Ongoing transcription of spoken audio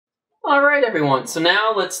Alright everyone, so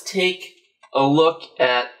now let's take a look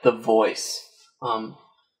at the voice.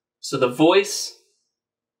 So the voice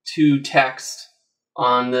to text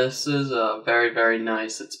on this is very, very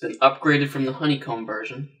nice. It's been upgraded from the Honeycomb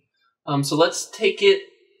version. So let's take it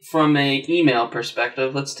from an email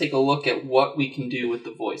perspective. Let's take a look at what we can do with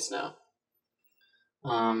the voice now.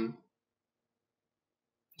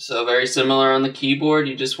 So very similar on the keyboard,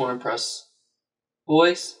 you just want to press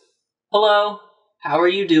voice. Hello, how are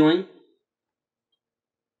you doing?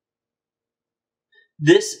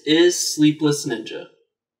 This is Sleepless Ninja.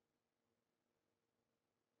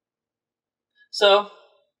 So,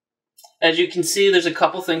 as you can see, there's a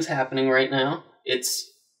couple things happening right now. It's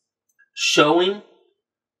showing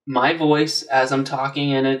my voice as I'm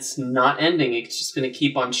talking, and it's not ending. It's just going to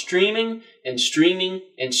keep on streaming and streaming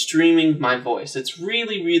and streaming my voice. It's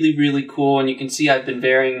really, really, really cool, and you can see I've been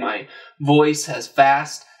varying my voice as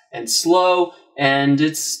fast and slow, and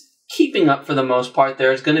it's keeping up for the most part.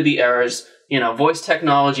 There's going to be errors. You know, voice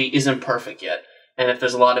technology isn't perfect yet, and if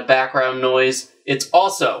there's a lot of background noise, it's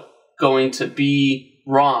also going to be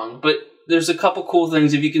wrong. But there's a couple cool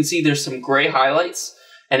things. If you can see, there's some gray highlights,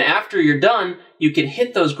 and after you're done, you can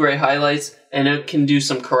hit those gray highlights and it can do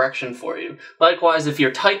some correction for you. Likewise, if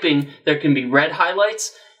you're typing, there can be red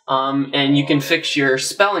highlights, and you can fix your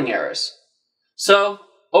spelling errors. So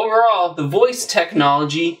overall, the voice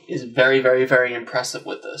technology is very, very, very impressive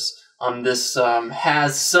with this. This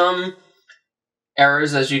has some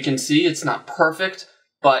errors, as you can see. It's not perfect,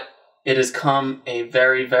 but it has come a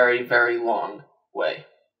very, very, very long way.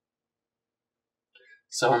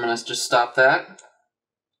 So I'm going to just stop that.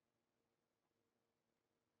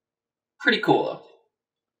 Pretty cool, though.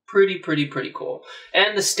 Pretty cool.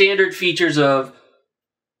 And the standard features of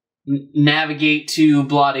navigate to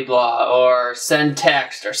blah-de-blah, or send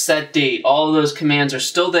text, or set date, all of those commands are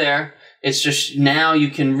still there. It's just now you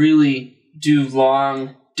can really do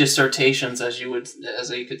long dissertations, as you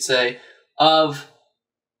could say, of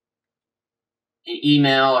an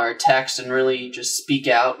email or a text, and really just speak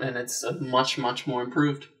out, and it's much, much more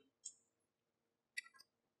improved.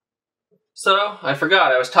 So, I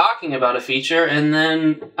forgot, I was talking about a feature, and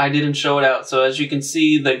then I didn't show it out. So as you can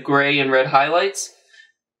see, the gray and red highlights,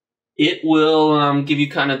 it will give you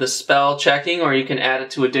kind of the spell checking, or you can add it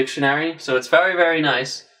to a dictionary. So it's very, very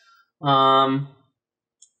nice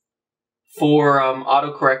for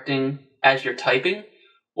auto-correcting as you're typing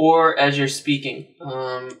or as you're speaking.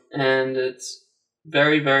 And it's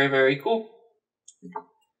very, very, very cool.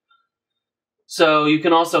 So you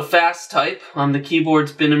can also fast type. The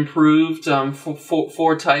keyboard's been improved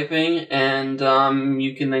for typing, and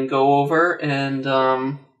you can then go over and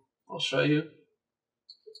I'll show you.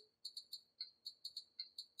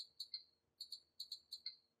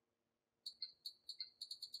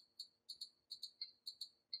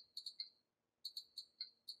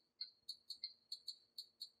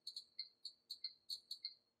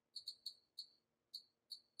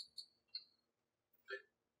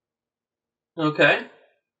 Okay.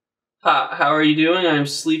 How are you doing? I'm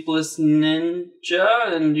Sleepless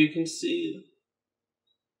Ninja, and you can see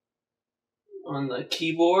on the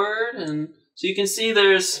keyboard, and so you can see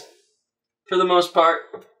there's, for the most part,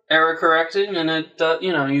 error correcting, and it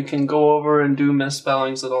you know, you can go over and do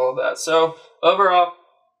misspellings and all of that. So overall,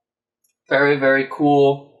 very, very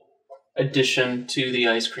cool addition to the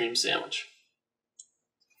ice cream sandwich.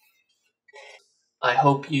 I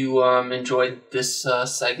hope you enjoyed this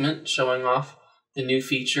segment showing off the new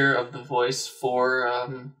feature of the voice for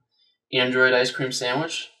Android Ice Cream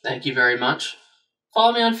Sandwich. Thank you very much.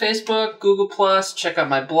 Follow me on Facebook, Google+, check out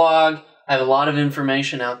my blog. I have a lot of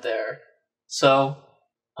information out there. So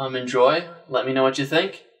enjoy. Let me know what you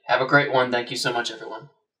think. Have a great one. Thank you so much, everyone.